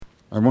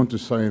I want to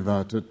say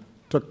that it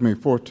took me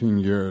 14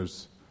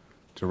 years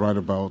to write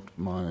about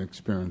my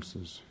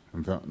experiences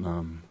in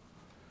Vietnam.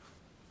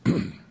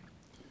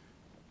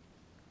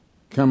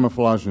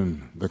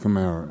 Camouflaging the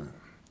Khmer.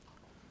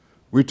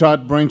 We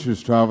tied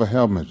branches to our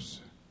helmets.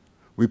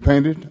 We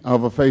painted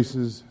our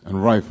faces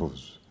and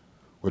rifles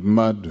with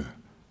mud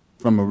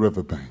from a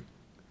riverbank.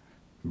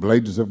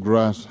 Blades of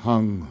grass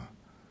hung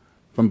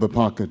from the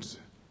pockets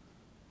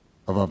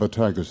of our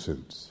tiger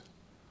suits.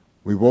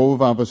 We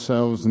wove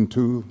ourselves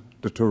into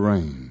the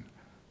terrain,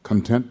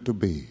 content to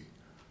be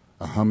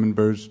a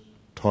hummingbird's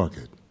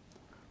target.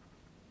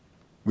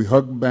 We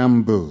hugged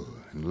bamboo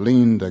and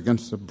leaned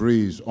against the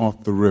breeze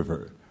off the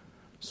river,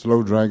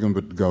 slow dragging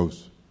with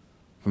ghosts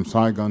from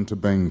Saigon to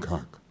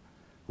Bangkok,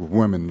 with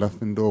women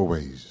left in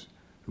doorways,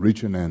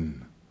 reaching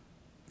in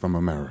from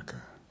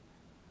America.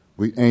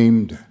 We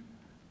aimed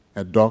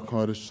at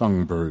dark-hearted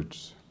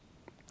songbirds.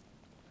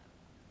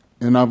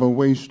 In our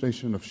way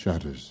station of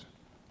shutters,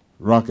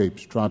 rock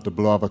apes tried to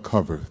blow our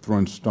cover,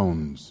 throwing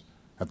stones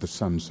at the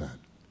sunset.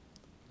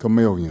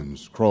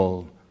 Chameleons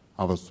crawled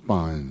our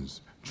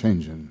spines,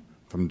 changing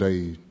from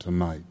day to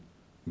night,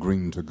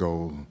 green to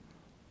gold,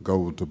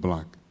 gold to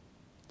black.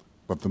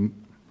 But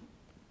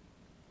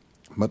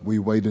we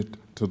waited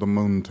till the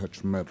moon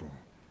touched metal,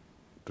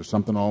 till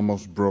something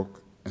almost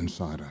broke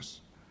inside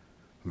us.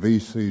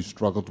 These seas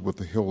struggled with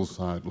the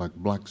hillside like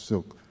black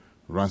silk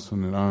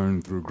wrestling an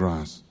iron through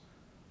grass.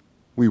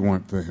 We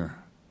weren't there.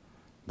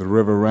 The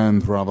river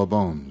ran through our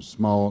bones.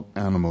 Small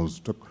animals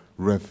took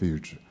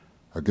refuge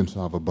against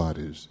our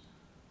bodies.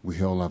 We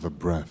held our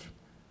breath,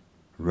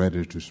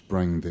 ready to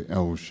spring the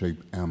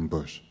L-shaped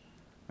ambush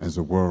as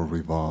the world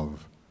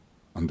revolved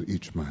under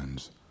each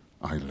man's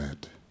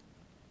eyelid.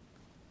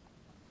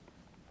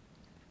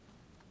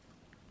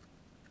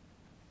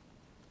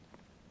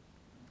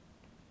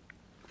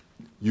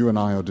 You and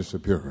I are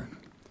disappearing.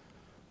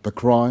 The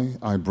cry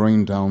I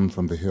bring down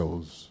from the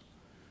hills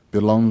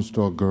belongs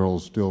to a girl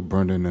still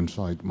burning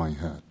inside my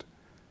head.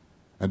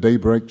 At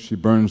daybreak, she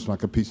burns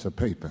like a piece of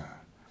paper.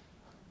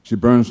 She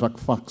burns like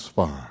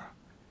foxfire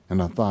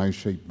in a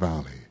thigh-shaped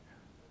valley.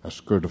 A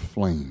skirt of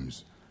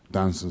flames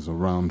dances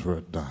around her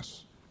at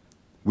dusk.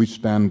 We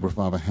stand with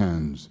our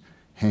hands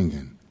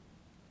hanging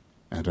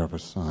at our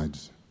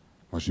sides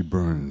while she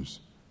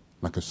burns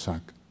like a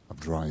sack of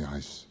dry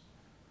ice.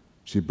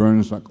 She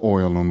burns like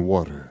oil on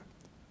water.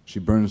 She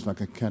burns like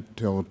a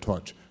cattail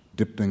torch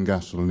dipped in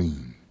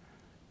gasoline.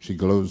 She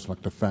glows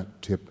like the fat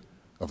tip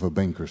of a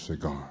banker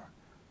cigar,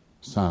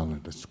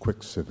 silent as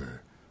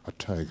quicksilver, a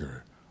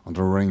tiger on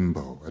the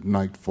rainbow at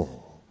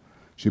nightfall.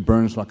 She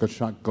burns like a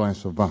shot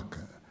glass of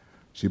vodka.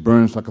 She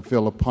burns like a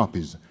field of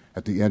poppies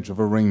at the edge of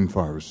a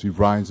rainforest. She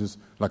rises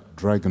like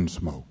dragon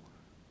smoke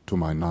to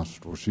my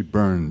nostrils. She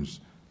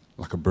burns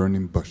like a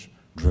burning bush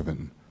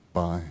driven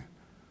by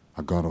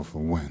a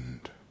god-awful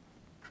wind.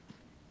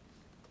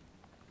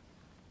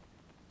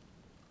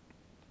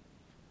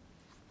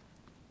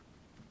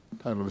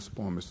 The title of this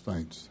poem is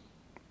Thanks.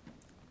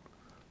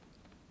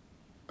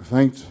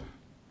 Thanks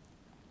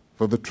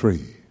for the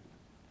tree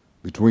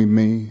between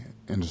me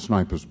and the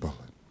sniper's bullet.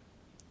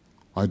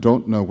 I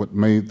don't know what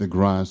made the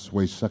grass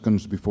wait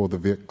seconds before the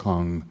Viet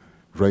Cong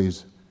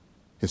raised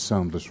his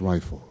soundless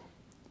rifle.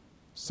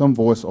 Some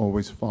voice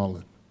always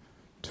followed,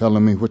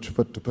 telling me which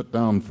foot to put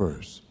down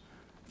first.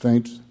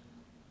 Thanks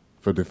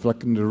for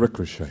deflecting the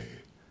ricochet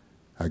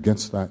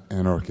against that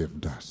anarchy of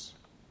dust.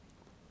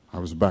 I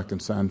was back in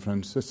San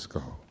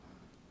Francisco,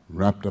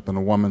 wrapped up in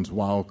a woman's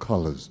wild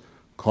colors,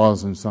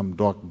 causing some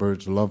dark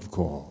bird's love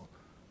call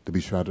to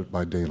be shattered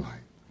by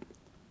daylight.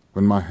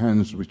 When my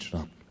hands reached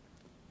up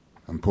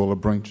and pulled a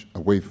branch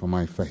away from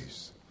my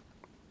face.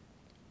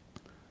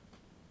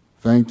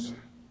 Thanks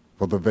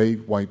for the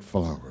vague white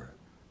flower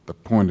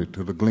that pointed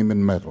to the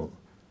gleaming metal,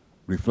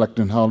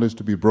 reflecting how it is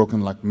to be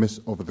broken like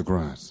mist over the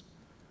grass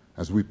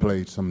as we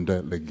played some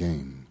deadly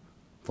game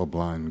for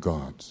blind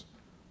gods.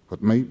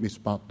 What made me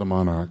spot the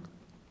monarch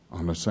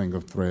on a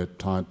single thread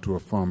tied to a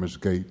farmer's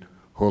gate,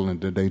 holding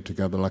the day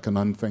together like an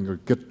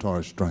unfingered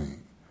guitar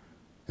string,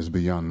 is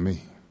beyond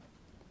me.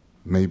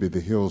 Maybe the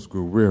hills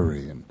grew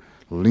weary and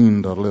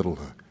leaned a little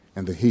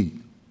in the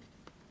heat.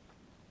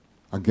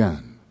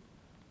 Again,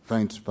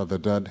 thanks for the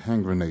dead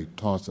hand grenade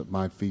tossed at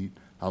my feet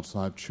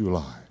outside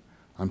Chulai.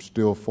 I'm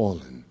still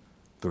falling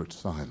through its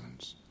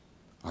silence.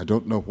 I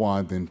don't know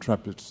why the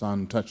intrepid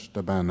sun touched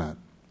the bayonet,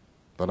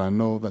 but I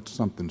know that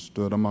something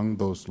stood among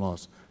those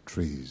lost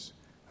trees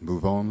and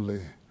moved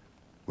only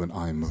when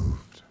I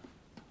moved.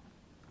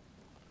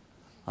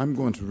 I'm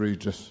going to read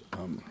just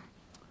a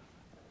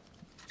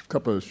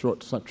couple of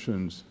short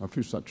sections of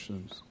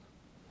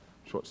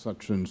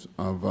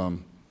a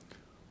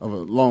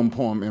long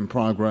poem in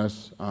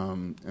progress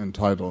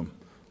entitled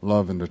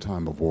Love in the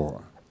Time of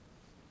War.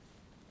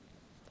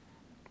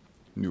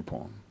 New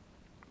poem.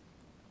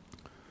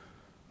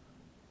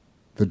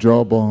 The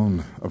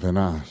jawbone of an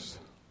ass,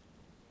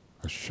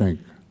 a shank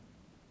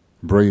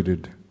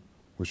braided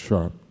with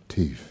sharp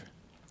teeth,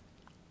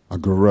 a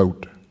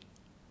garrote,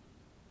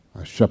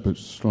 a shepherd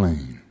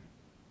slain,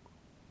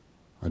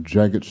 a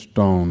jagged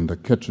stone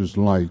that catches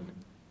light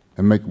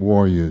and make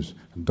warriors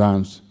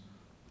dance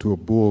to a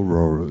bull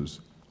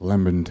roarer's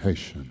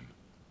lamentation,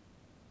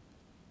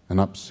 an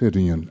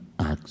obsidian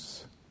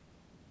axe,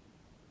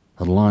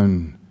 a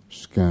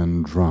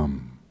line-scan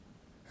drum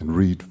and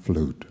reed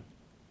flute,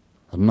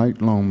 a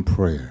night-long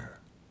prayer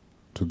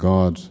to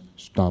gods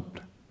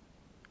stopped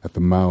at the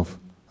mouth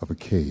of a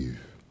cave.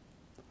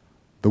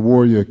 The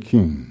warrior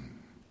king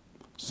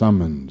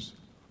summons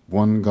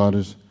one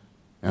goddess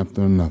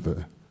after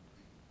another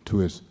to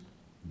his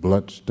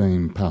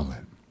blood-stained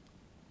pallet.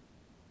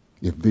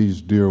 If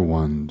these dear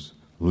ones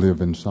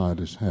live inside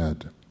his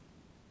head,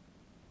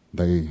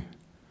 they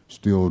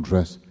still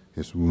dress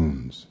his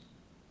wounds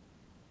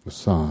with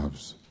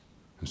salves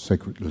and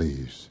sacred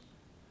leaves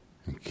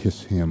and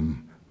kiss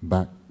him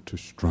back to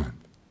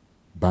strength,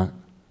 back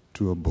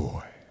to a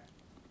boy.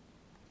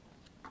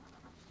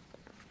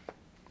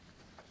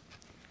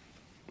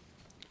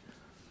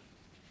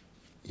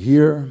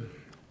 Here,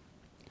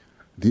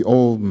 the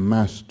old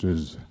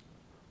masters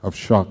of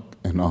shock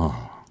and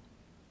awe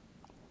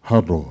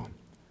huddle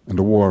in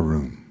the war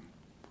room,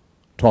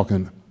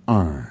 talking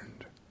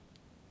iron,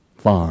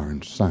 fire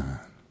and sand,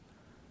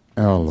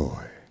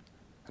 alloy,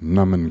 and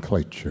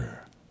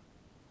nomenclature.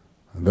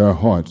 Their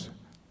hearts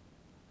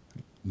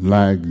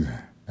lag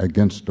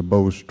against the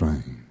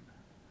bowstring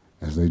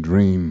as they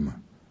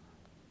dream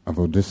of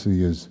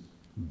Odysseus'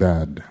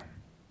 bed.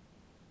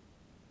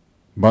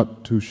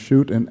 But to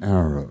shoot an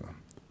arrow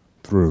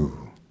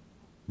through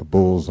the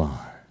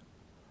bullseye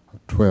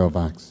of 12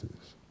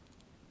 axes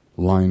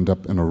lined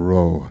up in a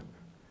row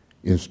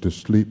is to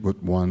sleep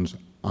with one's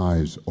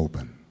eyes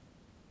open.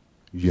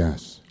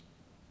 Yes,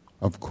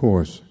 of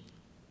course,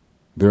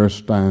 there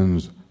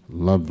stands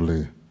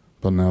lovely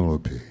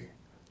Penelope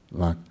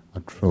like a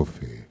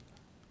trophy,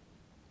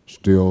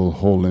 still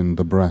holding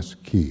the brass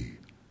key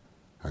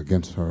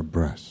against her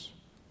breast.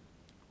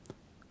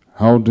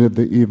 How did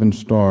the even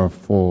star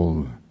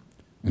fall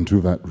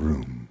into that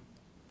room,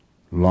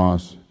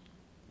 lost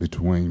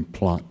between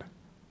plot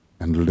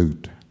and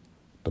lute?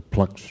 The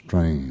plucked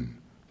strain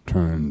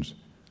turns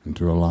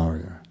into a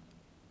lyre,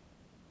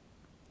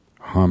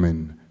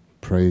 humming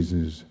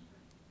praises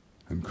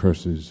and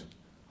curses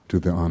to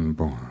the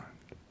unborn.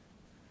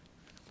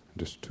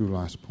 Just two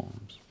last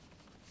poems.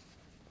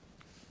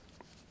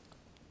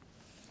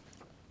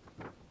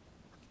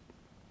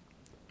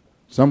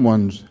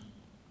 Someone's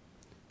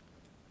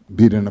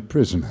beating a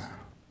prisoner.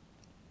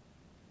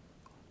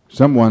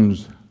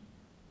 Someone's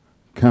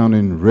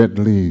counting red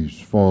leaves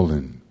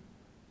falling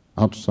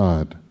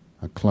outside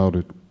a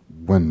clouded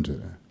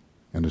window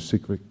in a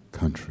secret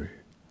country.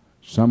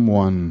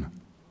 Someone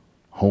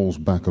holds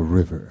back a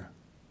river,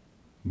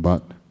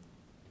 but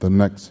the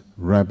next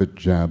rabbit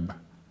jab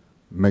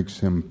makes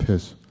him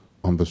piss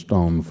on the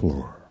stone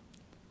floor.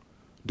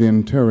 The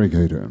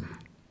interrogator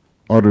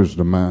orders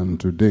the man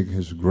to dig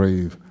his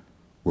grave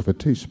with a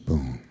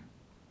teaspoon.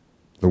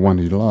 The one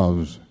he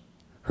loves,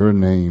 her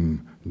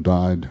name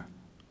died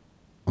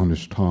on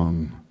his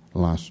tongue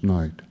last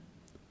night.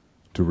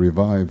 To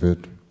revive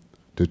it,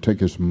 to take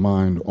his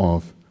mind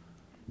off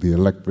the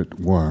electric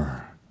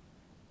wire.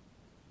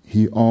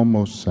 He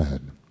almost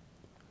said,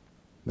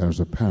 there's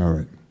a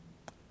parrot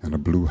in a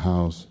blue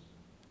house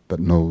that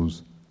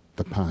knows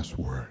the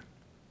password,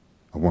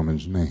 a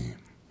woman's name.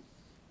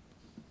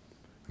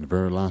 And the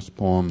very last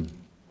poem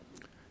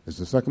is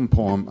the second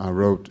poem I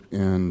wrote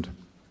in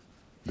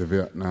the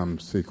Vietnam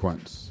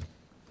sequence,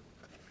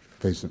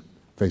 Facing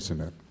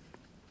It.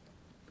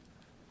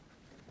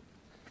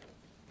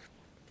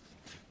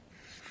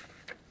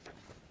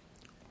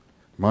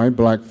 My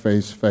black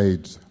face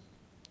fades,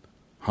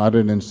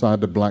 hiding inside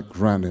the black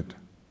granite.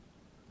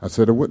 I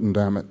said I wouldn't,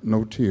 damn it,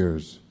 no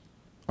tears.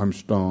 I'm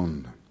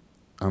stone,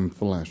 I'm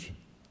flesh.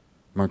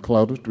 My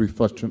clouded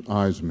reflection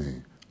eyes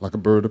me like a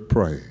bird of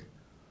prey.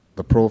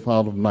 The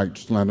profile of night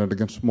slanted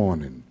against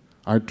morning.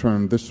 I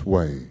turn this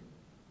way.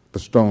 The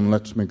stone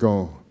lets me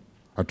go.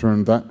 I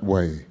turn that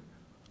way.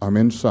 I'm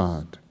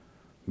inside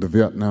the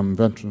Vietnam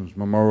Veterans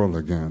Memorial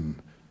again,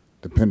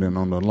 depending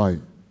on the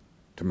light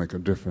to make a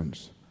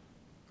difference.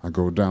 I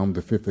go down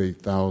the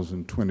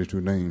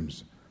 58,022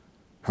 names,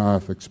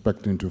 half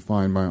expecting to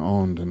find my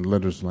own in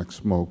letters like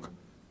smoke.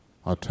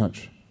 I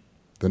touch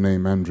the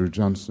name Andrew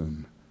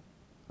Johnson.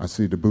 I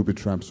see the booby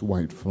trap's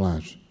white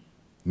flash,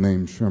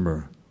 name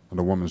shimmer on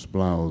a woman's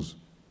blouse.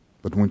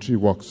 But when she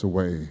walks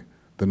away,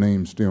 the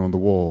name still on the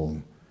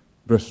wall,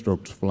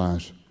 breaststrokes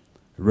flash,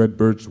 a red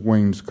bird's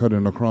wings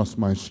cutting across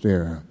my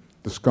stare,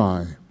 the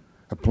sky,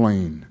 a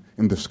plane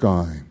in the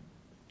sky.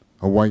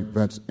 A white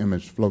vet's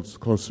image floats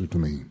closer to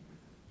me.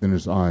 Then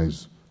his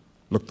eyes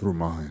look through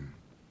mine.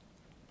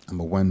 I'm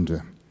a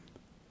wonder.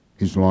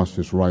 He's lost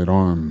his right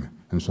arm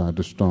inside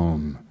the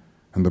stone.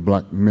 In the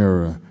black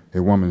mirror,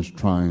 a woman's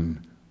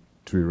trying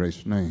to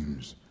erase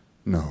names.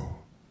 No,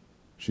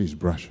 she's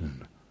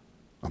brushing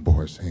a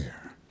boy's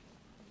hair.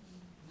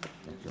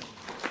 Thank you.